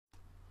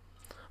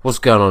What's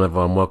going on,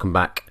 everyone? Welcome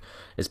back.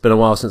 It's been a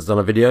while since I've done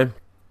a video.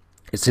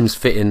 It seems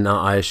fitting that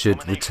I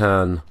should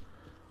return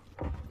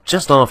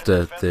just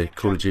after the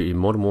Call of Duty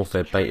Modern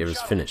Warfare beta is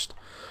finished.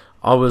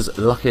 I was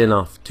lucky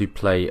enough to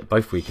play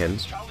both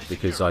weekends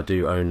because I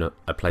do own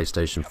a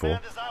PlayStation 4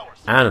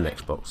 and an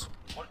Xbox.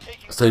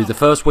 So the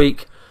first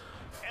week,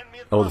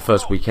 or the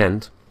first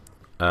weekend,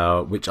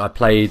 which I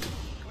played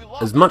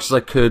as much as I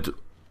could,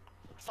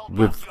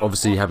 with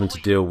obviously having to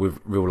deal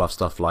with real life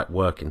stuff like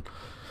working.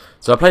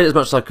 So I played as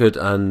much as I could,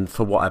 and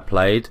for what I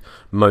played,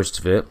 most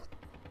of it,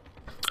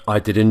 I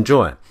did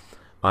enjoy.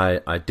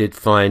 I did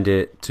find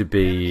it to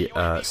be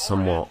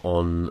somewhat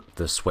on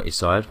the sweaty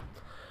side.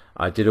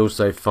 I did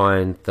also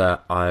find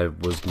that I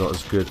was not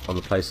as good on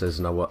the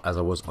PlayStation as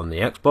I was on the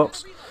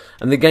Xbox.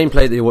 And the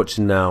gameplay that you're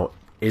watching now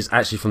is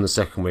actually from the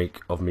second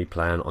week of me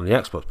playing on the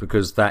Xbox,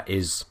 because that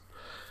is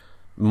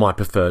my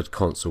preferred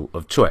console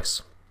of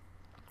choice.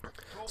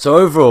 So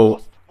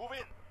overall,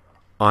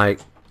 I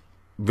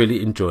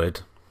really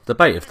enjoyed the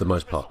beta for the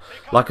most part.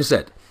 Like I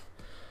said,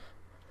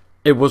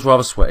 it was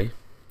rather sweaty,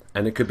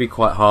 and it could be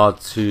quite hard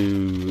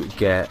to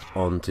get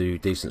onto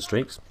decent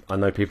streaks. I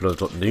know people have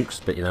dropped nukes,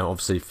 but you know,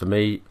 obviously for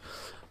me,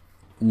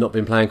 not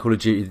been playing Call of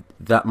Duty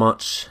that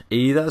much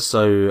either,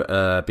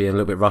 so being a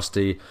little bit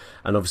rusty,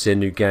 and obviously a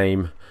new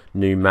game,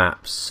 new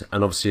maps,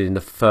 and obviously in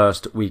the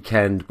first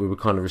weekend we were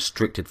kind of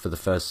restricted for the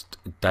first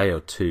day or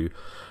two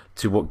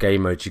to what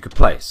game mode you could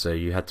play. So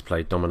you had to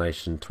play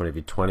Domination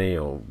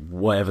 20v20 or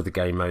whatever the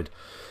game mode.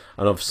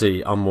 And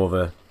obviously I'm more of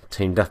a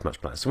team deathmatch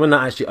player. So when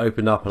that actually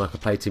opened up and I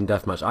could play team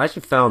deathmatch, I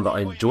actually found that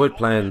I enjoyed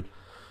playing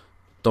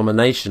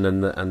Domination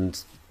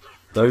and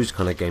those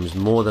kind of games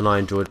more than I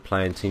enjoyed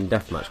playing team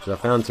deathmatch, because I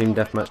found team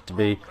deathmatch to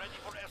be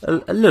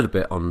a little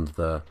bit on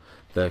the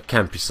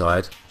campy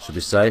side, should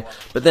we say.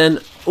 But then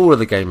all of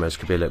the game modes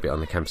could be a little bit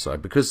on the campy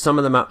side, because some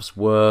of the maps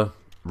were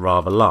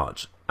rather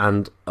large,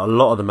 and a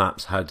lot of the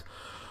maps had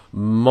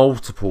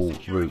multiple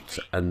routes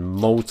and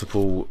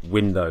multiple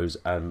windows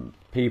and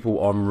people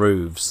on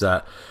roofs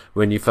that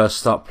when you first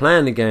start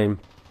playing the game,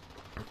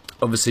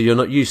 obviously you're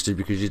not used to,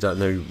 because you don't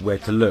know where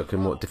to look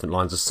and what different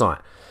lines of sight.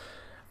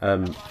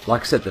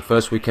 Like I said, the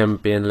first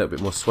weekend being a little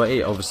bit more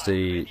sweaty.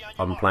 Obviously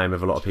I'm playing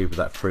with a lot of people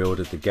that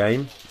pre-ordered the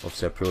game.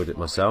 Obviously I pre-ordered it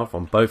myself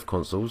on both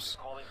consoles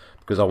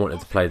because I wanted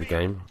to play the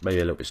game. Maybe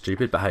a little bit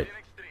stupid, but hey,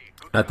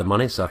 I had the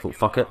money, so I thought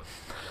fuck it.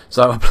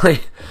 So I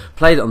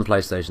played it on the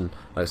PlayStation.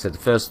 Like I said, the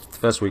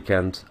first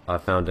weekend I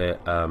found it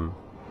a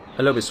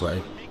little bit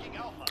sweaty,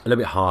 a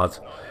little bit hard.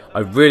 I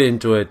really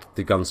enjoyed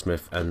the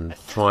gunsmith and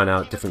trying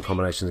out different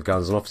combinations of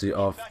guns, and obviously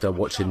after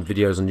watching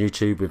videos on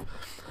YouTube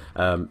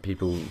with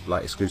people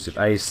like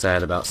Exclusive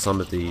saying about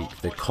some of the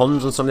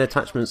cons on some of the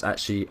attachments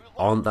actually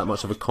aren't that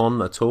much of a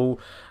con at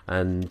all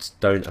and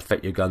don't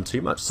affect your gun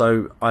too much.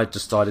 So I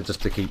decided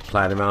just to keep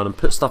playing around and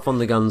put stuff on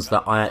the guns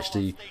that I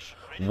actually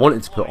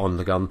wanted to put on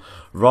the gun,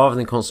 rather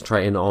than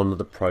concentrating on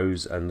the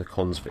pros and the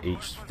cons for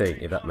each thing,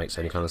 if that makes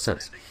any kind of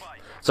sense.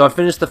 So I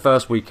finished the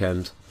first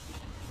weekend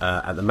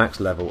at the max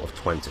level of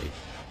 20,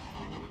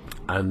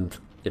 and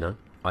you know,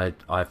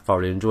 I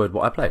thoroughly enjoyed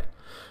what I played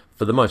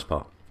for the most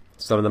part.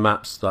 Some of the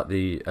maps, like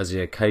the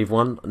Azir Cave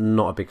one,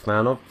 not a big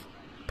fan of.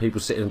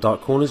 People sitting in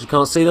dark corners, you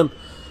can't see them.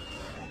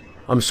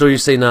 I'm sure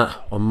you've seen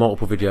that on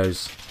multiple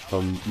videos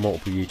from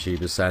multiple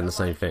YouTubers saying the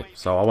same thing,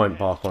 so I won't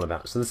bark on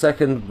about it. So the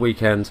second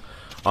weekend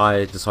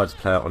I decided to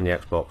play it on the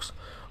Xbox.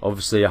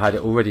 Obviously I had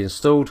it already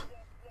installed,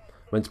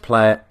 went to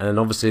play it, and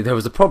obviously there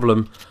was a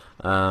problem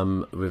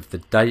with the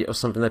date or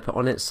something they put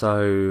on it,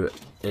 so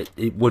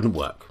it wouldn't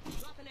work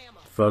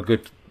for a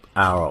good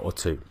hour or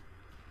two.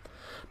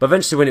 But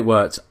eventually when it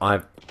worked,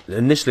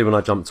 initially when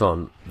I jumped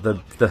on,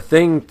 the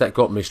thing that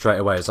got me straight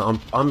away is that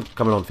I'm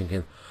coming on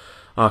thinking,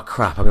 oh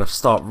crap, I'm going to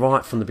start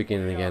right from the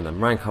beginning again and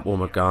rank up all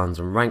my guns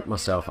and rank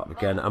myself up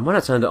again. And when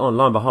I turned it on,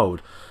 lo and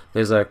behold,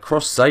 there's a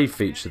cross-save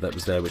feature that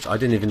was there, which I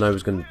didn't even know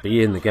was going to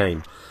be in the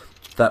game.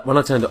 That when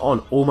I turned it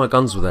on, all my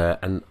guns were there,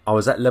 and I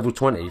was at level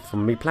 20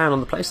 from me playing on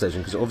the PlayStation,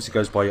 because it obviously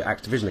goes by your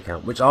Activision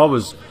account, which I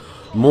was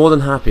more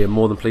than happy and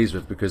more than pleased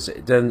with, because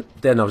then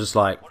I was just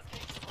like,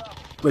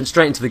 went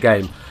straight into the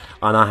game,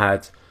 and I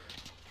had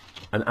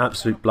an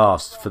absolute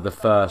blast for the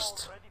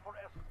first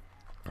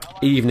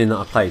evening that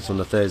I played, so on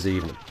the Thursday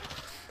evening.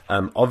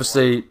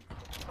 Obviously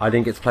I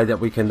didn't get to play that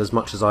weekend as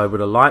much as I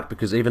would have liked,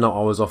 because even though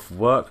I was off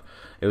work,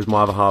 it was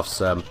my other half's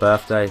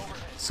birthday,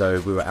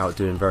 so we were out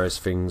doing various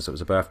things. It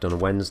was a birthday on a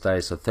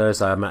Wednesday, so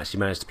Thursday I actually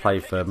managed to play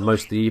for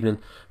most of the evening.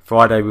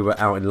 Friday we were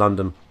out in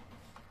London,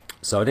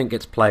 so I didn't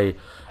get to play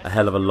a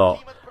hell of a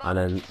lot, and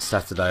then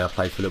Saturday I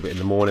played for a little bit in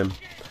the morning.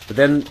 But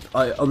then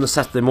on the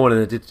Saturday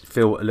morning I did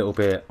feel a little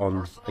bit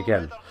on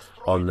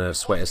the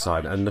sweater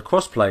side, and the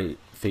crossplay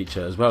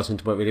feature as well seemed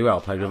to work really well.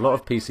 I played with a lot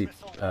of PC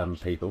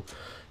people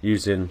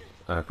using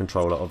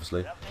controller,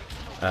 obviously.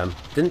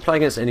 Didn't play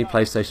against any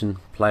PlayStation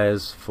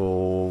players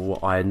for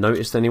what I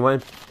noticed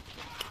anyway,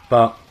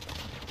 but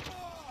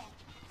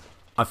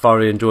I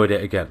thoroughly enjoyed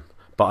it again.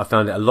 But I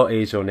found it a lot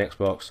easier on the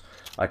Xbox.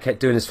 I kept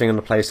doing this thing on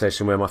the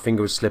PlayStation where my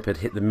finger would slip, I'd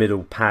hit the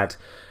middle pad,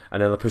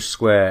 and then I pushed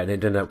square, and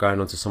it ended up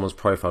going onto someone's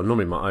profile,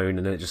 normally my own,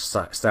 and then it just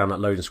stayed on that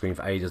loading screen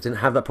for ages. Didn't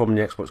have that problem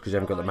in the Xbox because you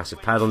haven't got the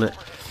massive pad on it.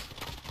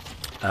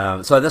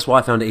 So that's why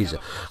I found it easier.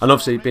 And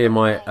obviously, being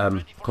my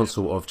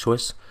console of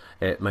choice,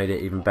 it made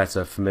it even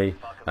better for me.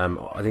 I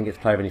didn't get to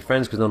play with any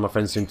friends because none of my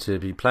friends seemed to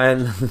be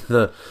playing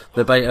the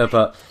beta,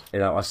 but you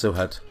know, I still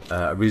had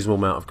a reasonable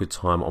amount of good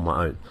time on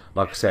my own.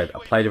 Like I said, I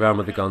played around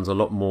with the guns a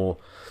lot more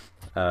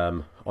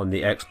on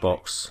the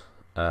Xbox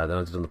than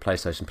I did on the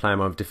PlayStation, playing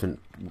around with different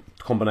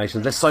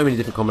combinations. There's so many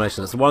different combinations.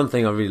 That's the one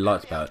thing I really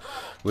liked about it,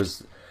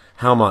 was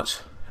how much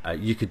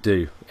you could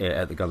do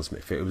at the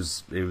gunsmith. It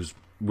was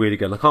really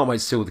good. And I can't wait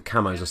to see all the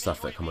camos and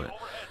stuff that come on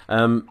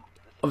it.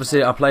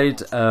 Obviously, I played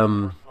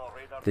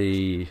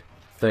the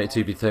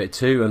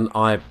 32v32, and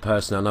I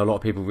personally, I know a lot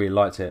of people really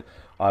liked it.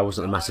 I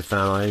wasn't a massive fan.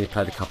 I only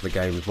played a couple of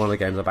games. One of the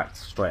games I backed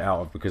straight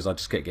out of because I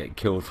just kept getting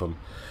killed from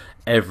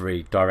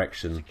every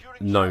direction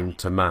known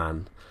to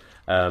man.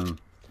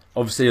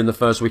 Obviously, in the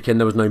first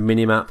weekend there was no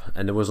mini-map,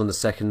 and there was on the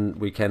second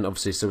weekend,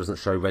 obviously it still doesn't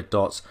show red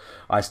dots.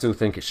 I still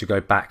think it should go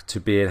back to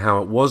being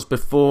how it was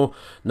before.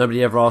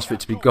 Nobody ever asked for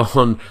it to be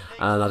gone,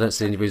 and I don't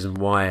see any reason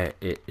why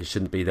it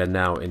shouldn't be there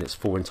now in its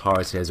full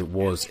entirety as it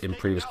was in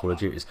previous Call of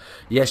Duties.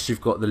 Yes, you've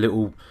got the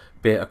little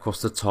bit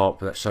across the top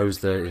that shows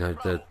the, you know,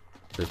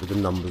 the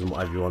numbers and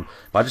whatever you want,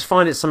 but I just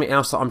find it's something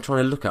else that I'm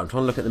trying to look at. I'm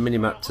trying to look at the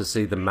mini-map to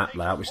see the map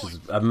layout, which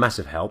is a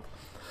massive help,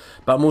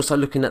 but I'm also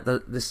looking at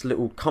this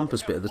little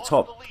compass bit at the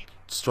top,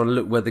 just trying to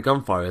look where the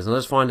gunfire is, and I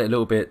just find it a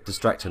little bit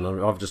distracting.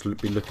 I've just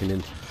been looking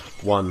in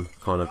one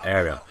kind of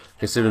area,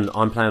 considering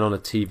I'm playing on a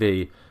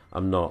TV,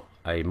 I'm not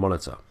a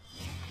monitor.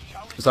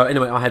 So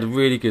anyway, I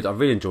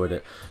really enjoyed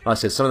it. Like I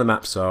said, some of the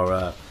maps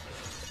are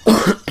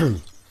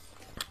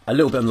a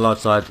little bit on the large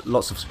side,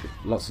 lots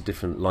of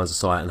different lines of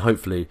sight, and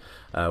hopefully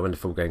when the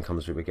full game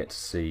comes through we get to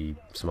see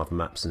some other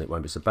maps and it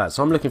won't be so bad.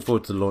 So I'm looking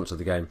forward to the launch of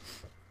the game.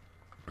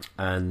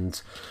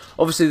 And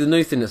obviously the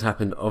new thing that's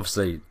happened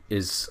obviously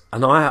is,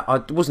 and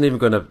I wasn't even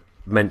going to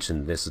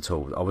mention this at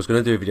all. I was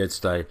going to do a video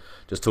today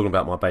just talking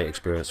about my beta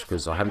experience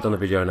because I haven't done a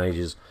video in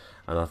ages,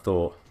 and I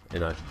thought, you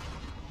know,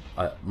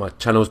 my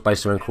channel is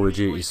based around Call of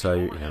Duty, so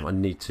you know, I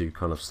need to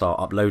kind of start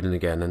uploading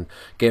again and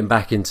getting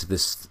back into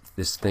this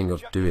thing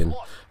of doing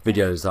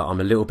videos that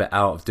I'm a little bit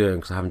out of doing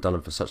because I haven't done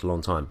them for such a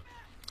long time.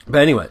 But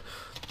anyway,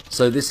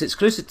 so this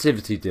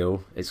exclusivity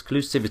deal,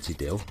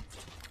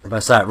 if I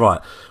say it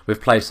right,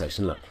 with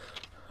PlayStation, look,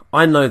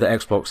 I know that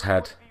Xbox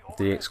had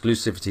the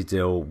exclusivity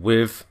deal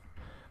with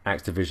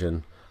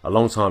Activision a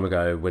long time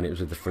ago when it was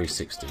with the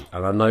 360,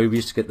 and I know we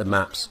used to get the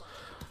maps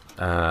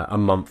a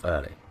month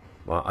early.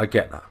 Right, I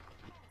get that,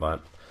 right,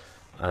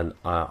 and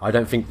I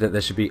don't think that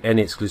there should be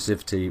any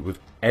exclusivity with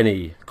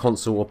any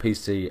console or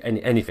PC,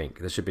 anything.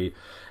 There should be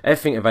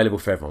everything available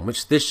for everyone,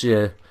 which this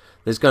year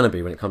there's going to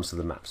be when it comes to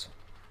the maps.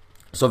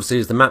 So obviously,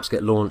 as the maps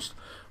get launched,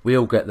 we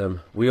all get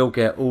them. We all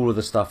get all of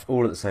the stuff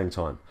all at the same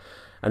time.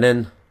 And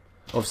then,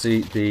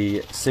 obviously,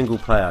 the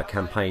single-player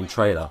campaign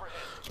trailer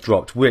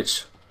dropped,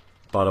 which,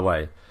 by the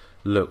way,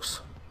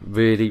 looks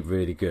really,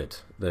 really good.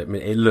 I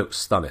mean, it looks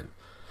stunning.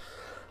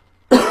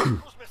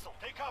 And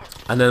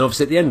then,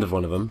 obviously, at the end of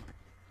one of them,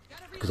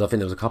 because I think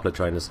there was a couple of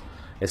trailers,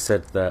 it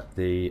said that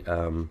the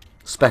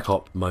Spec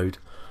Op mode,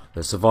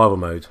 the survival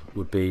mode,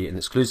 would be an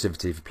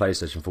exclusivity for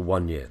PlayStation for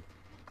 1 year.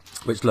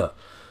 Which, look,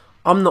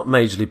 I'm not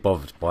majorly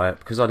bothered by it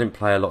because I didn't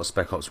play a lot of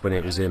Spec Ops when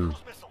it was in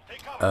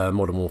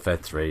Modern Warfare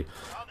 3.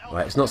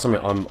 Right, it's not something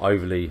I'm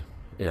overly,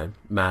 you know,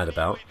 mad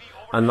about,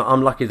 and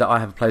I'm lucky that I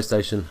have a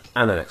PlayStation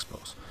and an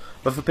Xbox.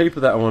 But for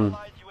people that are on,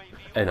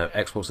 you know,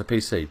 Xbox or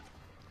PC,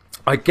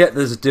 I get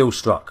there's a deal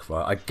struck,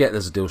 right? I get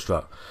there's a deal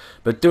struck,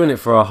 but doing it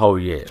for a whole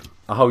year,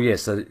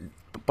 so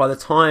by the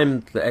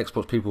time the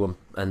Xbox people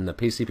and the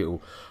PC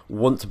people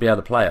want to be able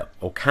to play it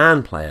or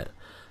can play it,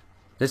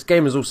 this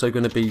game is also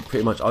going to be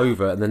pretty much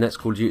over, and the next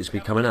Call of Duty is going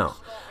to be coming out.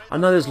 I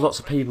know there's lots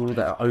of people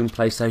that own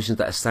PlayStations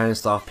that are saying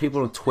stuff.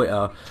 People on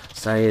Twitter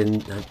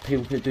saying,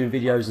 people doing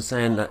videos and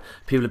saying that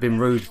people have been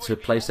rude to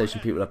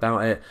PlayStation people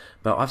about it.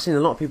 But I've seen a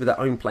lot of people that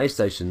own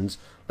PlayStations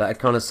that are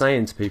kind of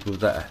saying to people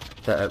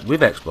that are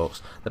with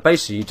Xbox that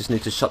basically you just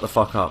need to shut the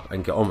fuck up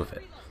and get on with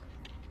it.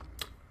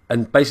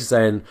 And basically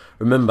saying,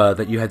 remember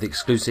that you had the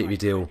exclusivity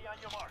deal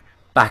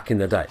back in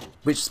the day,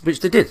 which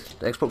they did.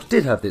 The Xbox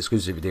did have the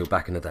exclusivity deal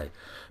back in the day,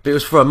 but it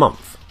was for a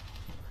month.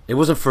 It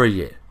wasn't for a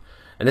year.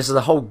 And this is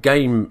a whole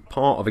game,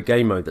 part of a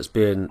game mode that's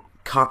being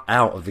cut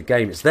out of the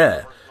game. It's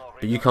there,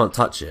 but you can't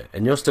touch it,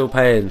 and you're still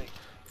paying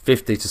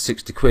 50 to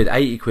 60 quid,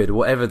 80 quid, or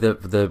whatever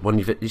the one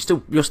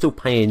you're still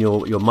paying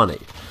your money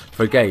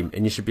for a game,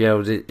 and you should be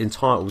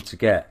entitled to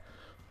get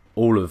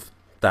all of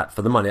that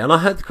for the money. And I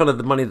heard kind of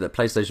the money that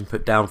PlayStation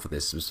put down for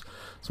this was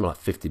something like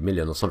 50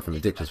 million or something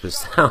ridiculous, which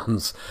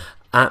sounds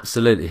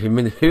absolutely. I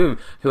mean, who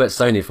at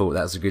Sony thought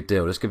that was a good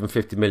deal? Let's give them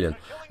 50 million,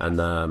 and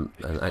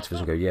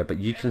Activision go, yeah, but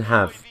you can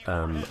have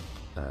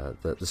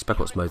the Spec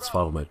Ops mode,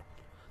 survival mode.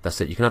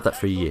 That's it. You can have that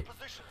for a year.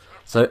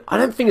 So I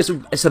don't think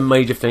it's a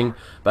major thing,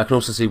 but I can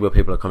also see where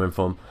people are coming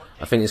from.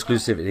 I think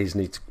exclusivities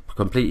need to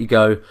completely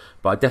go,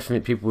 but I definitely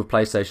think people with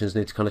PlayStations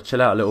need to kind of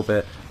chill out a little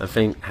bit and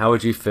think, how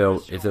would you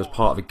feel if there was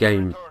part of a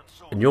game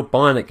and you're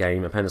buying a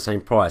game and paying the same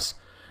price,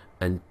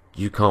 and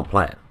you can't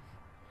play it.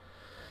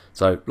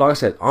 So, like I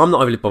said, I'm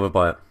not overly bothered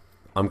by it.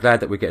 I'm glad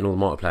that we're getting all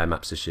the multiplayer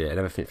maps this year and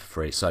everything for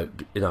free. So,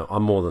 you know,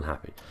 I'm more than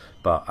happy.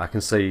 But I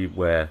can see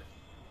where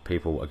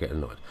people are getting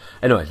annoyed.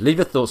 Anyway, leave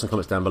your thoughts and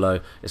comments down below.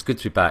 It's good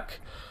to be back.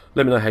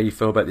 Let me know how you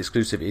feel about the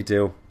exclusivity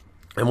deal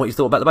and what you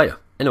thought about the beta.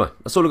 Anyway,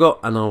 that's all I got,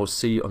 and I will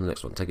see you on the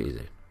next one. Take it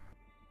easy.